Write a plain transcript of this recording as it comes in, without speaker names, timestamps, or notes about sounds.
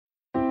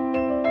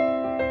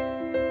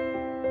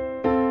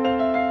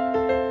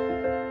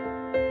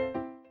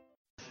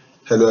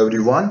Hello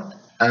everyone,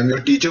 I am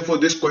your teacher for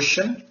this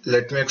question.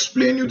 Let me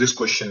explain you this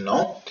question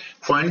now.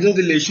 Find the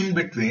relation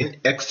between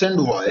x and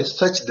y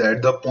such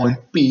that the point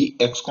P,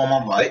 x,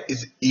 y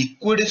is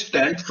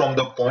equidistant from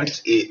the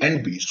points A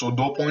and B. So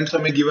दो points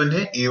हमें given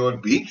है A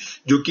और B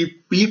जो कि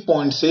P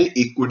point से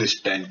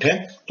equidistant है.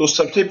 तो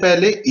सबसे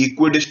पहले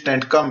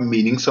equidistant का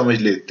meaning समझ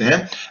लेते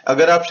हैं.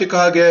 अगर आपसे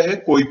कहा गया है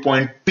कोई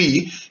point P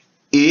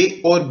A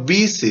और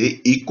B से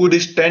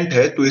equidistant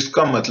है तो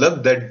इसका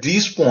मतलब that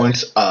these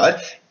points are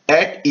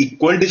at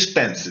equal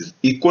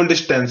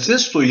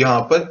distances तो यहां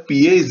पर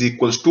PA is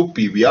equals to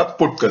PB आप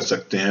पुट कर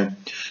सकते हैं.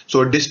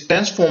 सो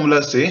डिस्टेंस फॉर्मूला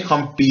से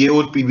हम PA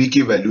और PB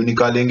की वैल्यू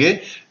निकालेंगे.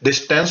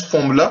 डिस्टेंस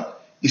फॉर्मूला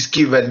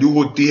इसकी वैल्यू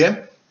होती है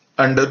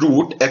under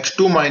root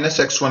x2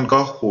 minus x1 का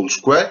whole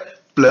square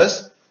plus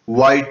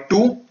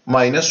y2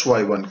 minus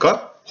y1 का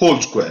whole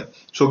square.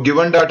 So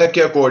given data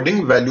के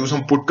अकॉर्डिंग वैल्यूज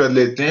हम पुट कर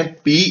लेते हैं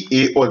P,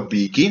 A और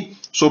B की.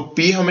 सो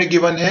P हमें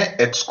गिवन है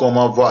x,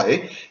 y,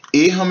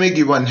 A हमें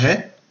गिवन है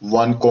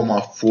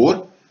 1,4,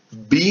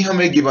 B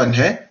हमें गिवन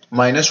है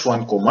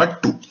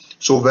 -1,2.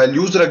 सो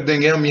वैल्यूज रख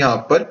देंगे हम यहां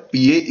पर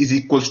PA is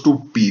equals to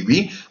PB,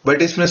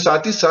 but इसमें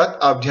साथ ही साथ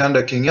आप ध्यान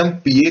रखेंगे हम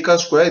PA का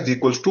square is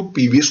equals to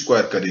PB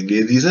square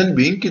करेंगे. रीजन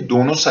बीइंग कि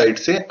दोनों साइड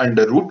से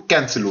अंडर रूट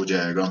कैंसिल हो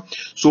जाएगा.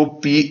 सो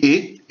PA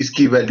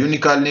इसकी वैल्यू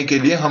निकालने के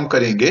लिए हम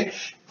करेंगे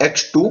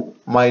x2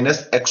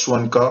 माइनस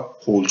x1 का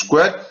whole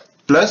square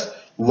plus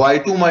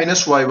y2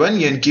 minus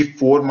y1 यानी कि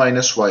 4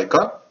 माइनस y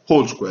का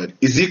whole square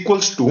is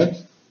equals to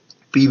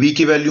PB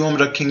की वैल्यू हम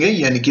रखेंगे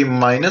यानी कि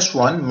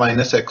 -1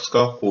 माइनस x का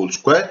whole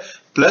square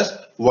plus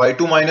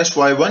y2 minus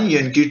y1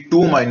 यानी कि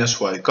 2 माइनस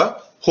y का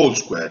होल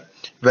स्क्वायर.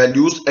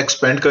 वैल्यूज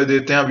एक्सपेंड कर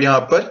देते हैं अब यहां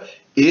पर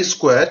a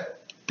square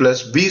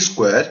plus b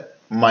square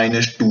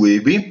minus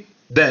 2ab,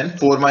 then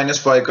 4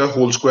 minus y का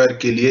होल स्क्वायर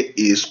के लिए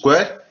a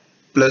square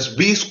plus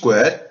b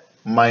square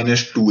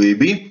minus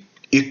 2ab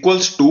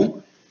equals to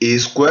a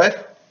square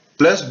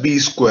plus b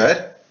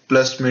square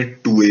plus में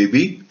 2ab.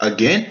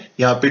 अगेन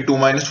यहां पे 2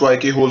 माइनस y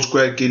के whole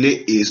square के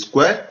लिए a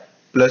square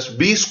plus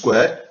b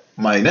square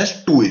minus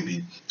 2ab.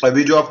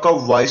 अभी जो आपका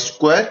y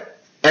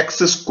स्क्वायर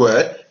x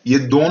स्क्वायर ये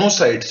दोनों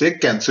साइड से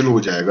कैंसिल हो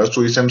जाएगा.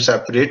 सो इसे हम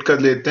सेपरेट कर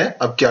लेते हैं.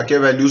 अब क्या क्या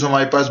वैल्यूज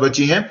हमारे पास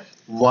बची हैं?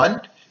 1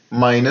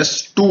 minus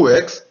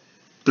 2x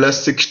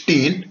plus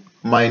 16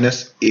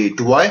 minus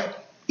 8y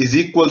is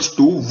equals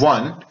to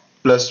 1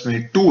 plus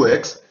में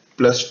 2x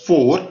प्लस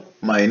 4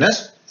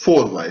 माइनस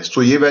 4y.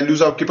 सो ये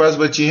वैल्यूज आपके पास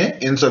बची हैं.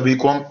 इन सभी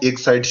को हम एक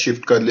साइड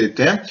शिफ्ट कर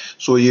लेते हैं.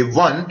 सो ये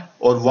 1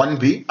 और 1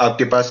 भी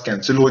आपके पास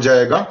कैंसिल हो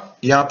जाएगा.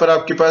 यहां पर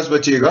आपके पास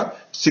बचेगा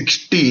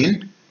 16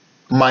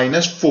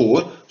 minus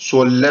 4.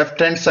 So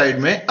left hand side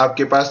में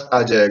आपके पास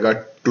आ जाएगा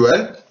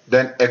 12.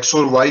 देन x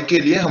और y के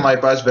लिए हमारे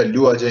पास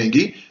वैल्यू आ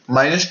जाएंगी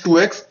माइनस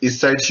 2x इस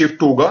साइड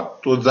शिफ्ट होगा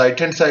तो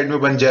राइट हैंड साइड में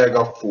बन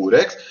जाएगा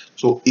 4x.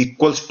 So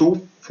equals to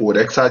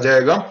 4x आ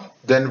जाएगा.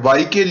 देन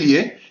y के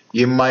लिए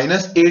ये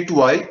माइनस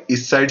 8y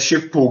इस साइड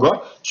शिफ्ट होगा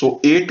so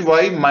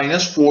 8y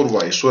minus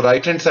 4y. So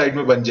right hand side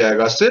में बन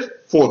जाएगा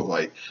सिर्फ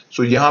 4y.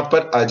 सो यहां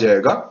पर आ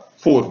जाएगा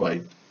 4y.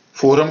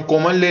 4 हम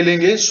कॉमन ले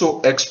लेंगे so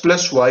x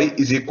plus y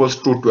is equals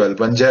to 12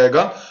 बन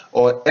जाएगा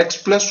और x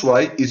plus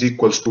y is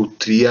equals to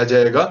 3 आ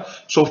जाएगा.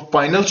 सो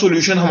फाइनल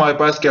सॉल्यूशन हमारे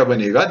पास क्या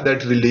बनेगा?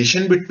 That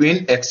relation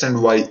between x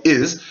and y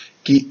is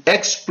कि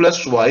x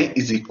plus y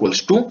is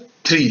equals to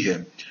 3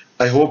 है.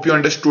 I hope you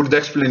understood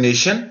the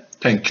explanation.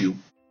 Thank you.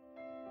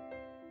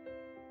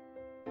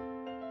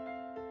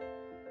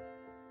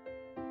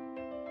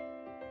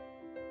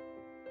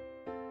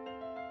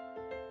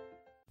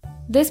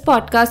 This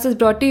podcast is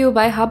brought to you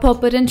bye hub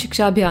hopper and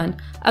शिक्षा अभियान.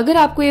 अगर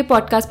आपको ये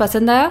podcast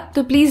पसंद आया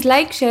तो प्लीज़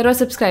लाइक, शेयर और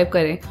सब्सक्राइब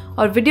करें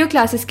और वीडियो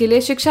क्लासेस के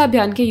लिए शिक्षा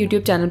अभियान के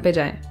YouTube चैनल पर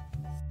जाएं.